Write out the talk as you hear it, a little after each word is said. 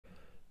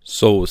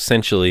So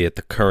essentially, at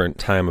the current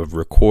time of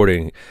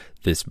recording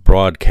this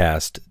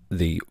broadcast,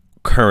 the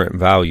current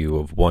value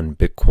of one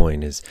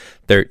Bitcoin is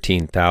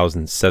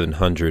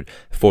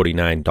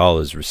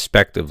 $13,749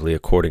 respectively,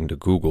 according to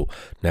Google.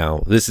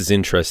 Now, this is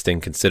interesting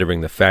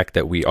considering the fact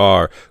that we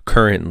are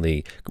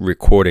currently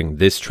recording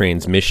this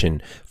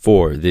transmission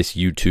for this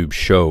YouTube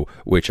show,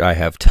 which I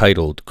have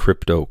titled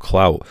Crypto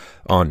Clout,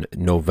 on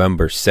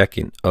November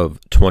 2nd of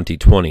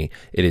 2020.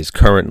 It is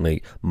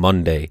currently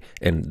Monday,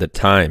 and the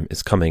time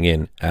is coming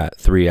in at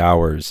 3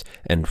 hours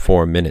and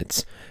 4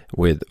 minutes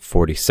with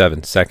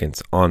 47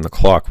 seconds on the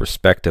clock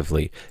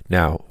respectively.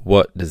 Now,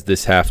 what does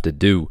this have to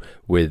do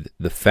with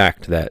the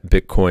fact that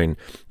Bitcoin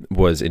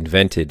was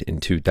invented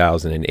in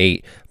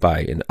 2008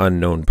 by an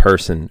unknown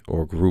person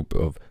or group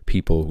of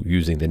people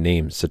using the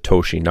name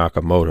Satoshi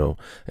Nakamoto,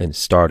 and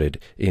started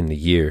in the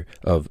year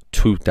of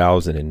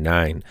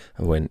 2009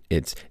 when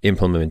its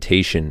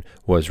implementation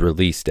was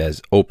released as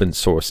open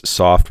source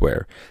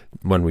software?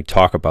 When we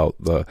talk about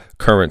the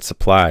current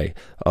supply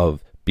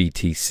of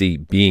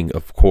BTC being,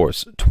 of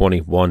course,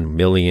 21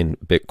 million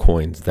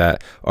Bitcoins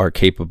that are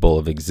capable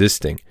of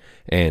existing,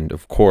 and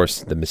of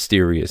course the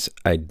mysterious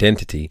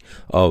identity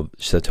of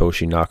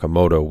Satoshi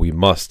Nakamoto, we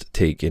must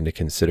take into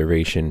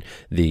consideration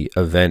the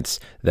events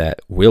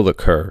that will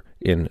occur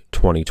in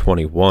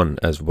 2021,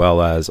 as well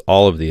as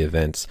all of the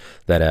events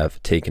that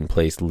have taken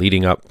place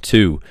leading up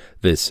to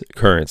this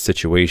current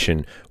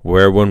situation,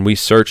 where when we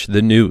search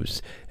the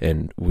news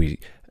and we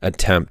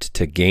attempt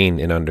to gain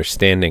an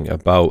understanding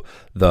about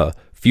the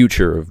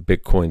future of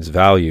Bitcoin's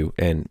value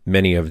and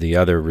many of the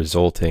other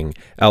resulting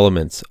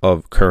elements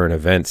of current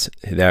events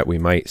that we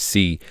might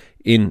see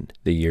in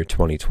the year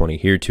 2020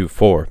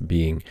 heretofore,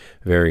 being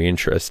very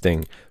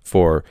interesting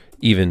for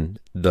even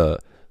the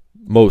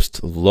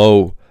most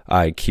low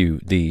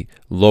IQ, the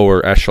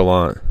lower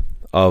echelon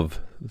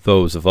of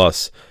those of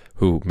us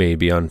who may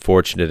be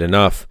unfortunate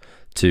enough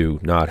to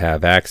not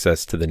have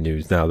access to the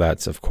news. Now,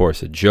 that's of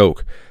course a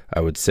joke. I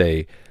would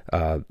say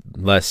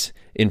less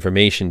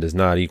information does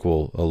not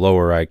equal a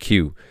lower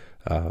IQ.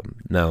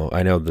 Now,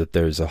 I know that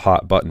there's a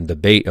hot button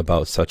debate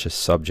about such a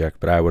subject,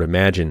 but I would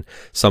imagine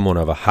someone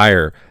of a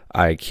higher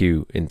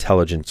IQ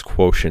intelligence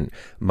quotient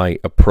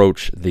might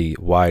approach the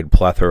wide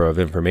plethora of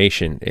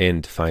information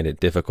and find it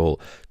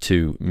difficult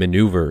to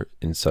maneuver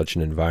in such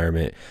an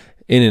environment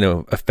in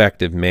an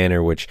effective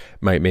manner, which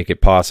might make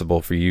it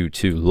possible for you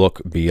to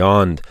look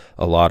beyond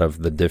a lot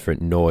of the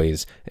different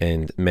noise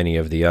and many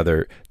of the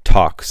other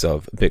talks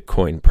of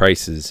Bitcoin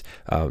prices.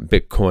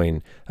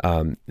 Bitcoin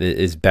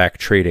is back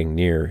trading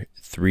near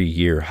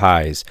 3-year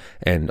highs,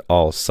 and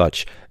all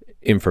such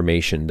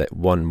information that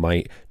one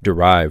might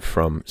derive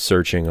from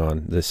searching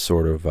on this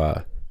sort of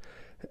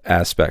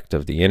aspect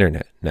of the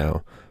internet.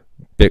 Now,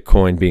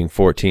 Bitcoin being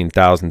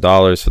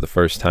 $14,000 for the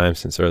first time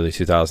since early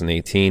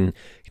 2018,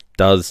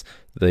 does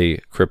the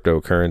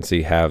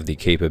cryptocurrency have the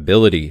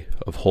capability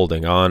of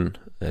holding on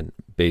and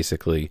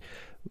basically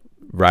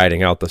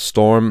riding out the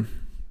storm?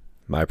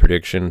 My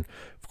prediction,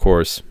 of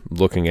course,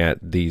 looking at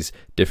these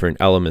different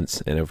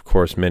elements and of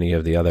course many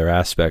of the other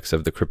aspects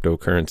of the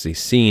cryptocurrency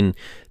scene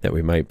that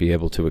we might be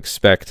able to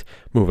expect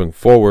moving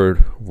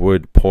forward,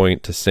 would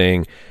point to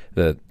saying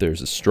that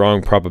there's a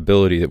strong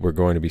probability that we're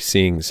going to be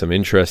seeing some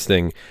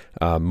interesting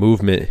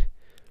movement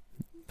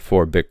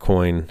for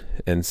Bitcoin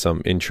and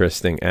some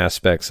interesting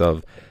aspects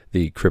of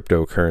the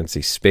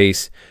cryptocurrency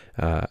space,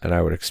 and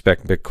I would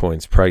expect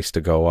Bitcoin's price to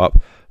go up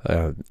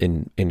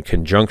in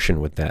conjunction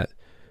with that.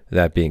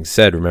 That being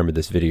said, remember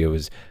this video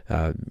is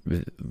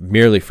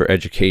merely for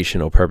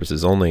educational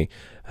purposes only,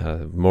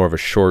 more of a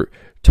short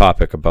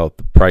topic about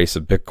the price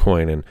of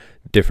Bitcoin and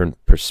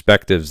different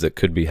perspectives that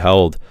could be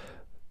held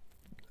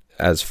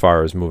as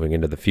far as moving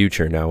into the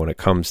future. Now, when it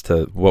comes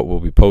to what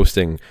we'll be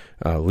posting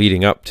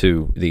leading up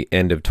to the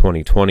end of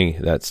 2020,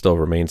 that still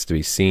remains to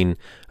be seen.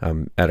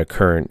 At a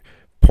current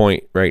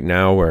point right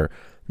now, we're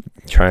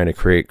trying to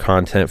create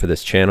content for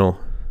this channel.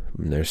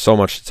 There's so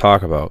much to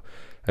talk about.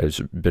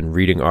 I've been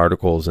reading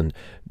articles and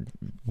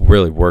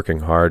really working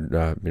hard,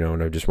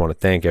 and I just want to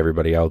thank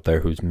everybody out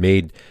there who's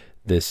made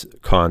this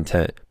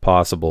content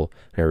possible,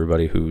 and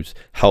everybody who's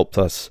helped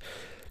us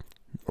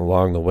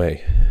along the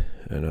way.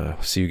 And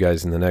I'll see you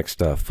guys in the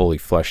next fully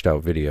fleshed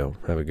out video.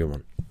 Have a good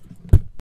one.